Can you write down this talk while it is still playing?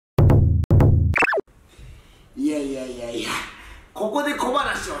いやいやいやいや、ここで小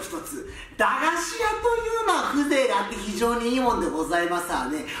話を一つ。駄菓子屋というのは風情があって非常にいいもんでございますわ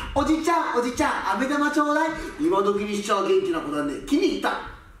ね。おじちゃん、おじちゃん、飴玉ちょうだい。今時にしちゃ元気な子だね。気に入っ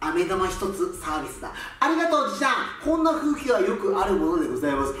た。飴玉一つサービスだ。ありがとう、おじちゃん。こんな風景はよくあるものでご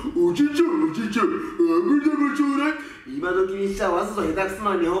ざいます。おじちゃん、おじちゃん、飴玉ちょうだい。今時にしちゃわざと下手くそ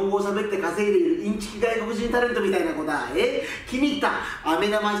な日本語を喋って稼いでいるインチキ外国人タレントみたいな子だ。気に入った。飴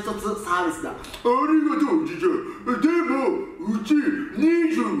玉一つサービスだ。ありがとう、おじちゃん。でもうち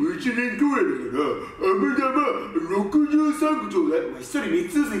21年くらいだから飴玉63個ちょうだい。お前一人3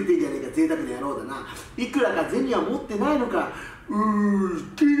つずつ言ってんじゃねえか、贅沢な野郎だな。いくらか銭は持ってないのか。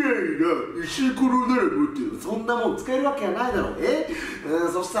きれいな石ころなら持ってる。そんなもん使えるわけがないだろう。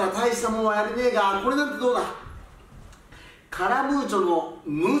そしたら大したもんはやれねえが、これなんてどうだ。カラムーチョの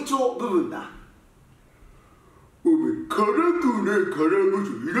ムーチョ部分だ。お前辛くねえカラムー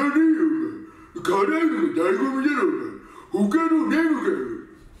チョいらねえよ。お前辛いのが醍醐味だろ。お前他のねえのかよ。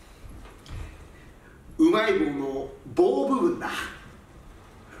うまい棒の棒部分だ。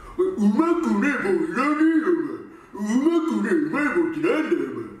うまくねえ棒いらねえよ。お前うまくねえうまい棒ってなんだよ。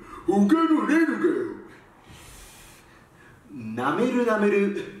お前他のねえのかよ。なめるなめ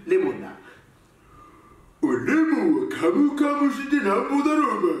るレモンだ。おい、レモンはカムカムしてなんぼだろ。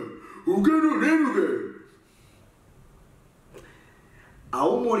お前他のねえのかよ。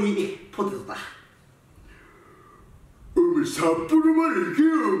青森ポテトだ。お前札幌まで行けよ。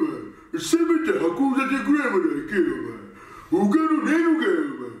お前せめて函館くらいまで行けよ。お前他のねえのかよ。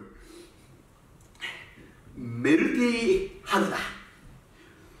お前メルティーハグだ。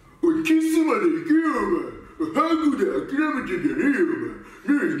おい、キスまで行けよ。お前ハグで諦めてんじゃねえよ。お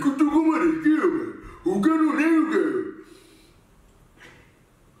前ねえ、行くとこまで行けよ。お前他のねえのかよ。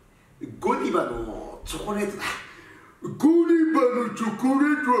ゴディバのチョコレートだ。ゴディバのチョコレ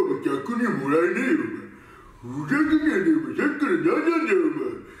ートは逆にもらえねえよ。お前ふざけんじゃねえよ。お前さっきから何なんだよ。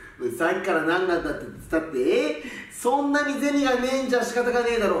お前さっきから何なんだって言ってたって、そんなに銭がねえんじゃ仕方が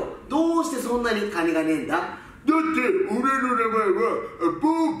ねえだろう。どうしてそんなに金がねえんだ。だって俺の名前は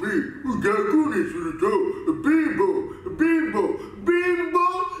ボービー。逆にするとビンボービンボービンボー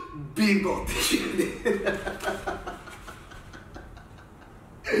ビンボーっていうね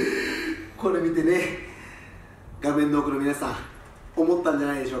これ見てね、画面の奥の皆さん思ったんじゃ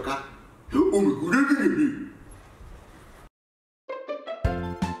ないでしょうか。お前ふざけんじゃねえ。